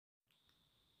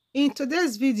In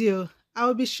today's video, I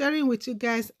will be sharing with you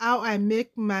guys how I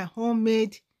make my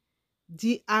homemade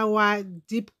DIY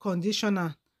deep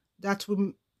conditioner that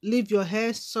will leave your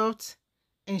hair soft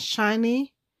and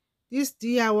shiny. This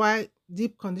DIY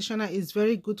deep conditioner is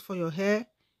very good for your hair.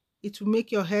 It will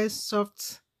make your hair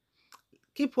soft.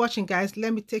 Keep watching, guys.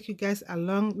 Let me take you guys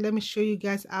along. Let me show you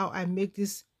guys how I make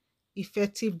this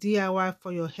effective DIY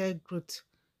for your hair growth.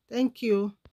 Thank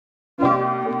you.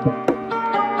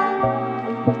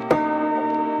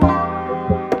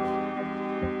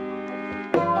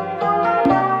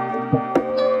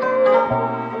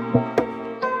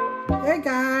 Hey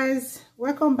guys,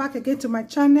 welcome back again to my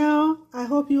channel. I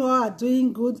hope you all are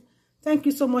doing good. Thank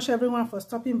you so much everyone for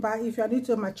stopping by. If you are new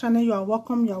to my channel, you are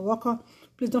welcome.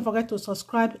 Please don't forget to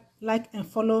subscribe, like and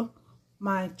follow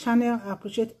my channel. I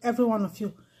appreciate every one of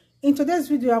you. In today's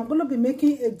video, I'm going to be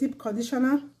making a deep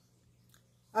conditioner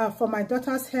for my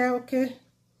daughter's hair. Okay,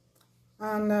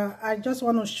 and I just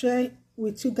want to share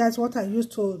with you guys what I use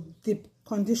to deep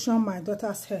condition my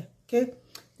daughter's hair. Okay,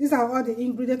 these are all the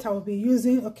ingredients I will be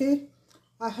using. Okay,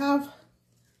 I have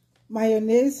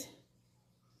mayonnaise.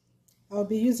 I'll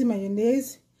be using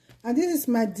mayonnaise, and this is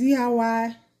my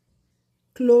DIY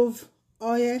clove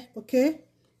oil. Okay,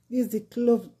 this is the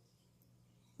clove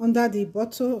under the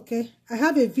bottle. Okay, I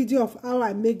have a video of how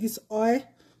I make this oil.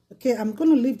 Okay, I'm going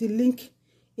to leave the link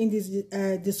in this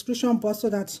description box so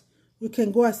that you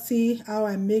can go and see how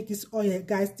I make this oil.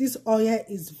 Guys, this oil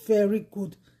is very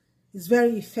good. It's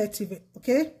very effective.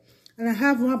 Okay, and I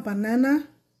have one banana.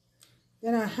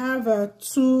 Then I have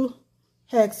 2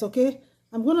 eggs. Okay,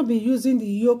 I'm going to be using the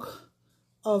yolk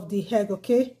of the egg.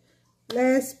 Okay,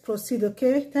 let's proceed.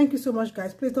 Okay, thank you so much,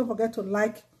 guys. Please don't forget to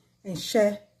like and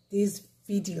share this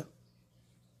video.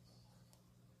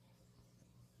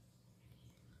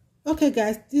 Okay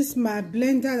guys, this is my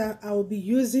blender that I will be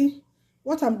using.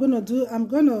 What I'm going to do, I'm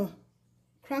going to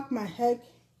crack my egg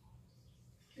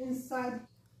inside.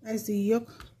 That's the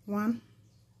yolk one.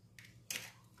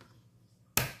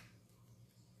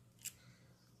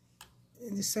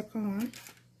 And the second one.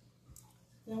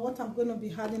 Then what I'm going to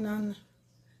be adding on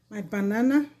my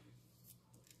banana.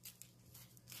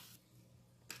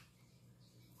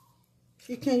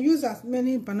 You can use as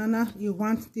many banana you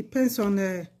want, depends on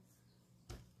the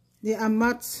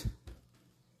amount,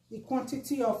 the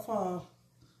quantity of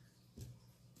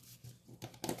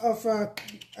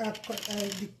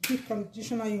the deep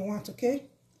conditioner you want. Okay,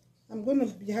 I'm going to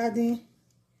be adding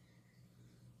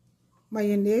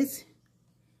mayonnaise.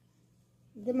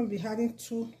 I'm going to be adding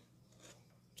two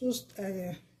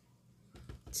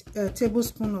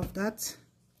tablespoons of that.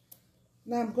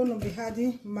 Now I'm going to be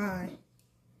adding my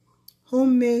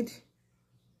homemade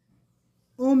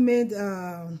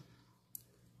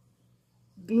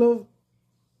clove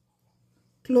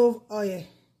oil.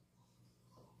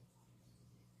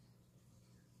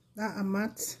 That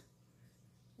amount.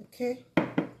 Okay,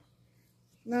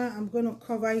 now I'm going to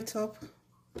cover it up.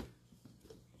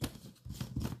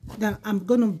 Then I'm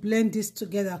going to blend this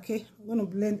together. Okay, I'm going to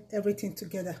blend everything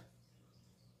together.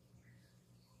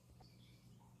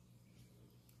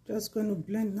 Just going to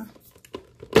blend now.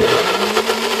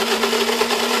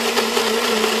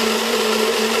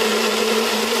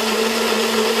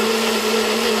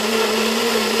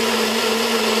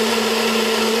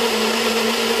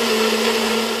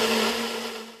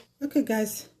 Okay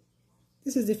guys,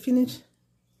 this is the finished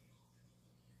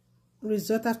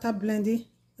result after blending.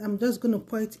 I'm just going to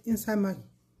pour it inside my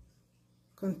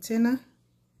container.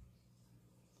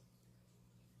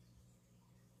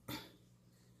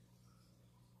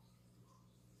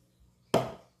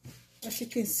 As you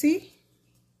can see,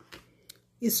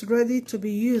 it's ready to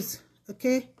be used.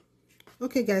 Okay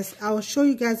guys, I'll show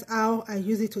you guys how I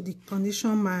use it to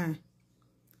decondition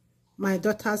my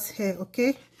daughter's hair.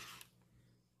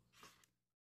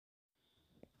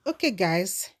 Okay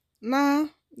guys, now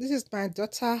this is my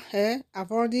daughter's hair.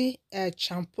 I've already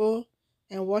shampoo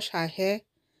and wash her hair.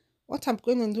 What I'm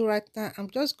going to do right now, I'm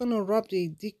just going to rub the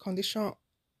deconditioner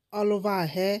all over her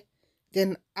hair.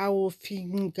 Then I will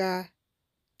finger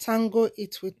tangle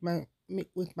it with my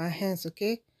hands.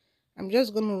 Okay, I'm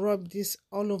just going to rub this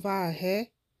all over her hair.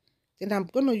 Then I'm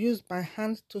going to use my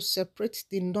hand to separate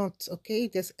the knot. Okay,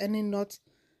 if there's any knot,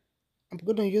 I'm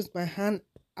going to use my hand.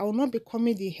 I will not be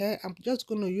combing the hair. I'm just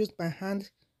going to use my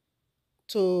hand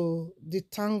to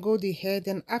detangle the hair.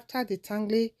 Then after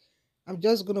detangling, I'm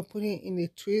just going to put it in a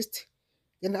twist.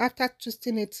 Then after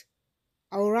twisting it,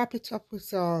 I'll wrap it up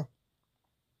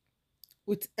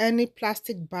with any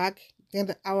plastic bag.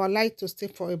 Then I will allow it to stay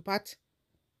for about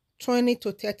 20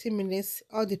 to 30 minutes.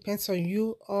 All depends on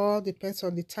you. All depends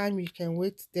on the time you can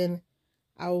wait. Then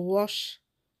I'll wash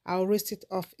I'll rinse it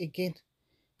off again.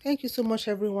 Thank you so much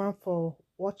everyone for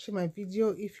watching my video.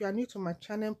 If you are new to my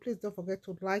channel, please don't forget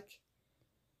to like,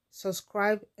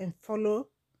 subscribe and follow.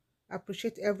 I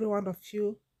appreciate every one of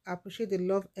you. I appreciate the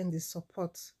love and the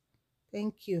support.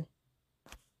 Thank you.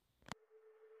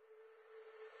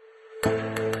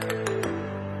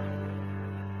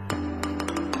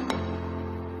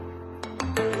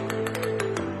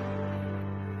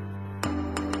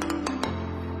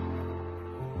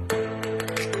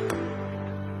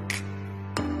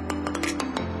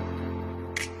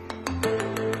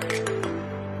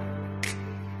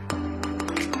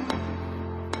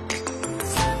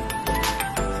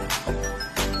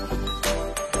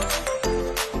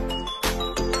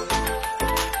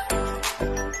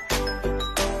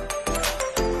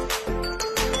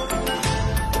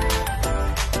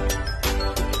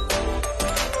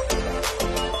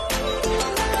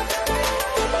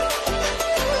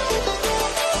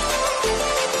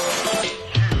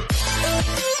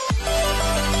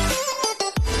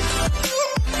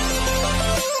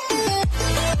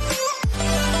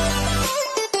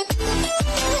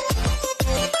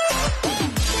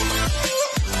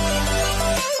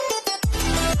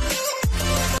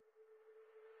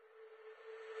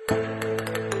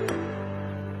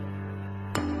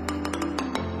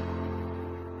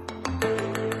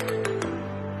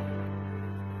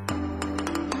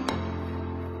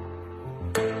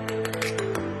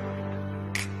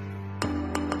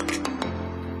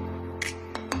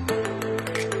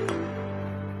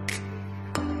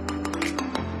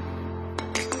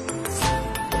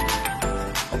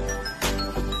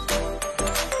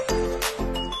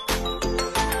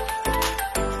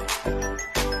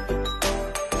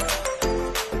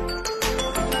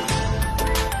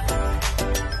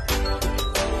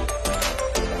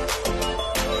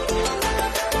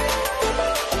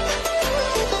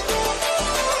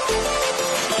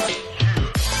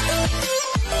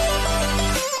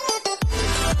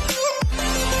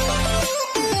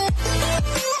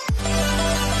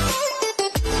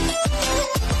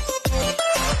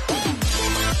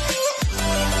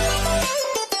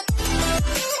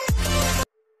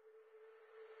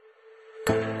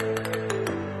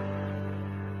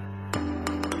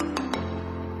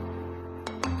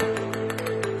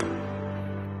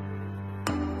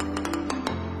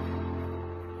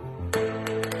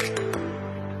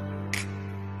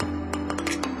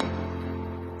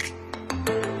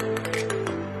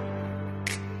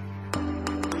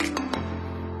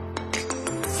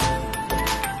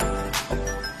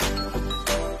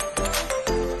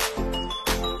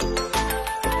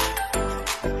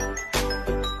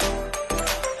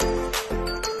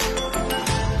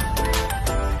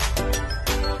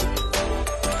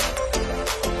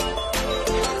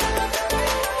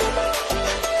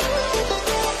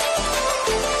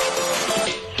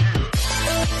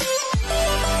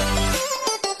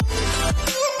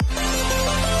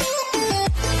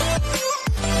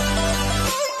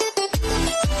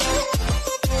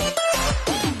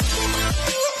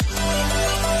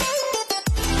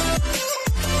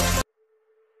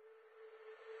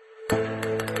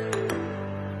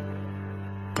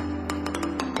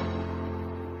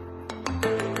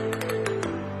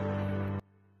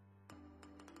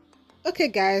 Okay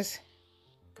guys,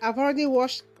 I've already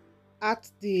washed out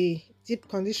the deep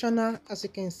conditioner. As you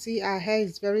can see, our hair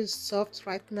is very soft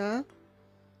right now.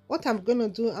 What I'm gonna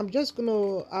do, I'm just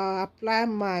gonna apply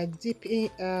my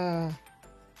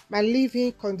my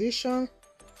leave-in condition.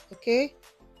 Okay,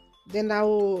 then I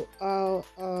will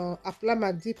apply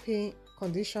my deep-in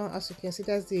condition. As you can see,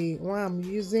 that's the one I'm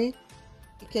using.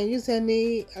 You can use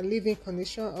any leave-in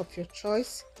condition of your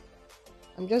choice.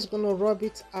 I'm just gonna rub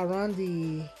it around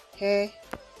the hair.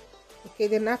 Okay,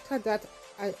 then after that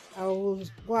I will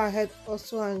go ahead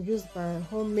also and use my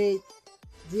homemade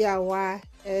DIY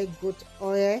hair growth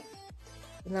oil,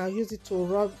 and I'll use it to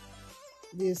rub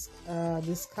this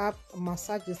the scalp,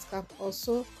 massage the scalp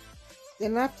also.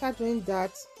 Then after doing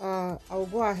that, I will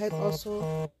go ahead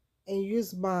also and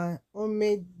use my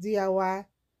homemade DIY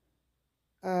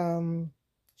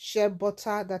shea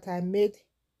butter that I made.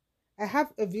 I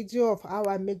have a video of how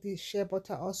I made the shea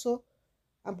butter also.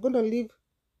 I'm going to leave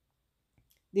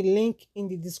the link in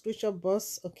the description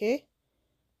box. Okay,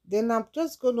 then I'm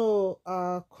just going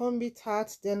to comb it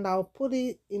out. Then I'll put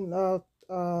it in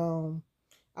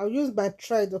I'll use my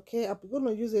thread. Okay, I'm going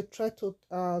to use a thread to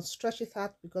stretch it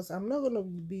out, because I'm not going to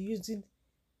be using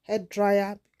hair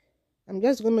dryer. I'm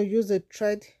just going to use a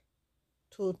thread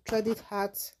to thread it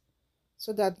out,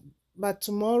 so that by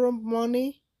tomorrow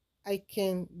morning I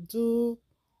can do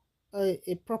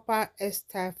a proper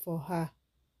hairstyle for her.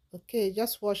 Okay,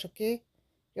 just watch. Okay,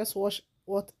 just watch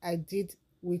what I did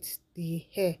with the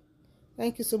hair.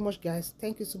 Thank you so much, guys.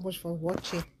 Thank you so much for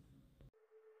watching.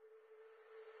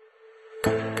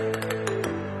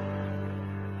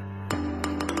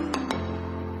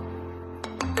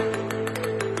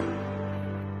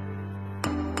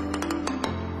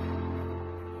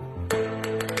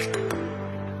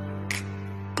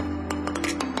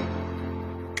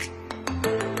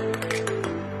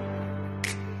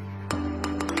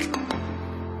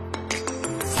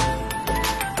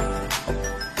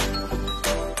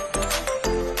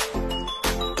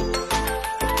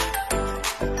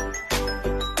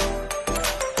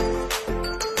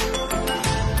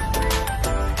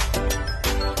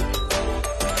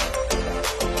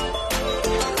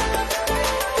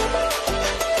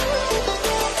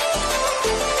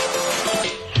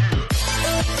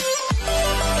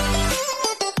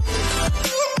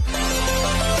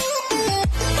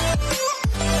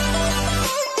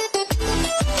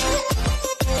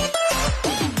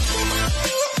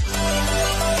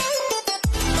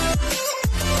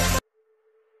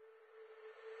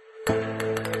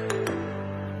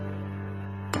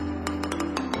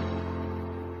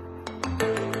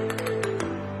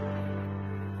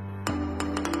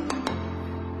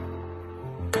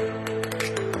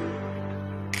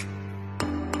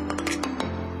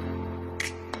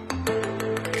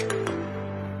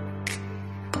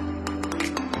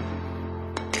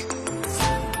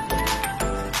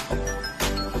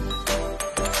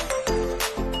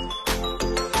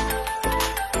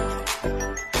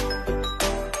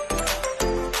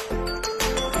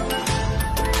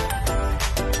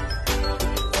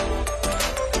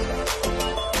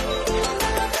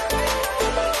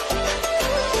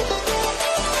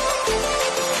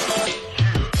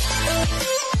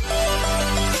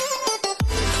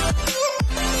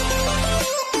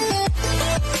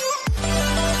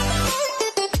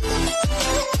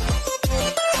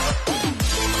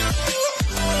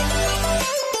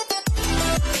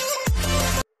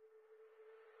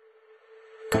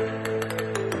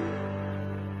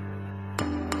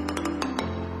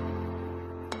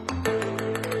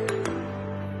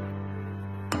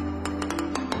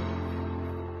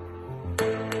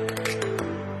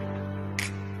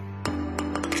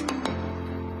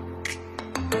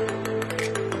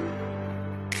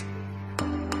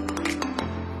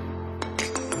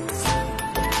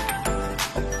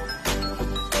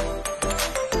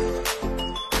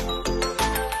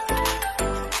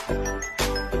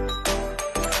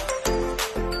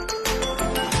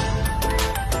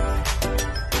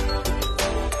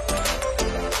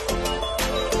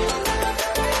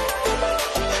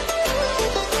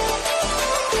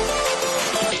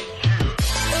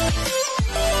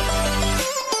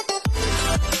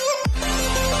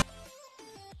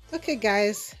 Okay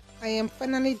guys, I am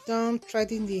finally done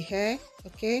threading the hair.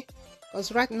 Okay,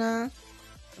 because right now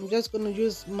I'm just going to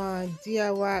use my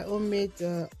DIY homemade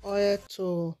oil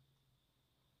to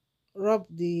rub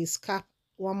the scalp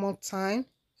one more time.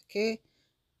 Okay,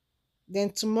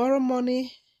 then tomorrow morning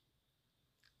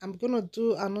I'm gonna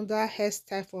do another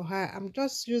hairstyle for her. I'm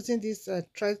just using this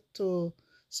thread to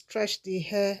stretch the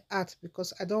hair out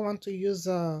because I don't want to use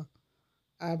a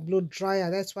blow dryer.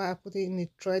 That's why I put it in the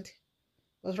thread.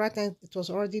 Because right now it was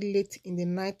already late in the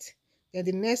night. Then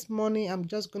the next morning I'm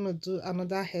just gonna do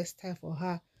another hairstyle for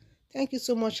her. Thank you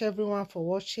so much everyone for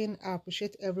watching. I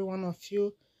appreciate every one of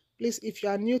you. Please, if you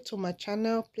are new to my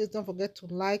channel, please don't forget to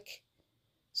like,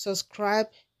 subscribe,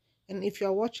 and if you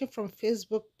are watching from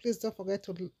Facebook, please don't forget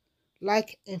to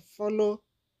like and follow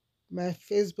my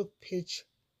Facebook page.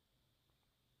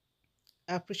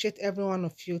 I appreciate every one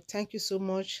of you. Thank you so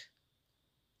much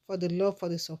for the love, for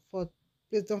the support.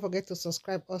 Please don't forget to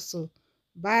subscribe also.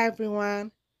 Bye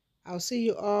everyone. I'll see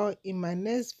you all in my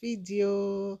next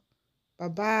video. Bye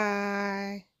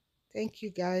bye. Thank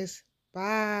you guys.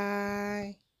 Bye.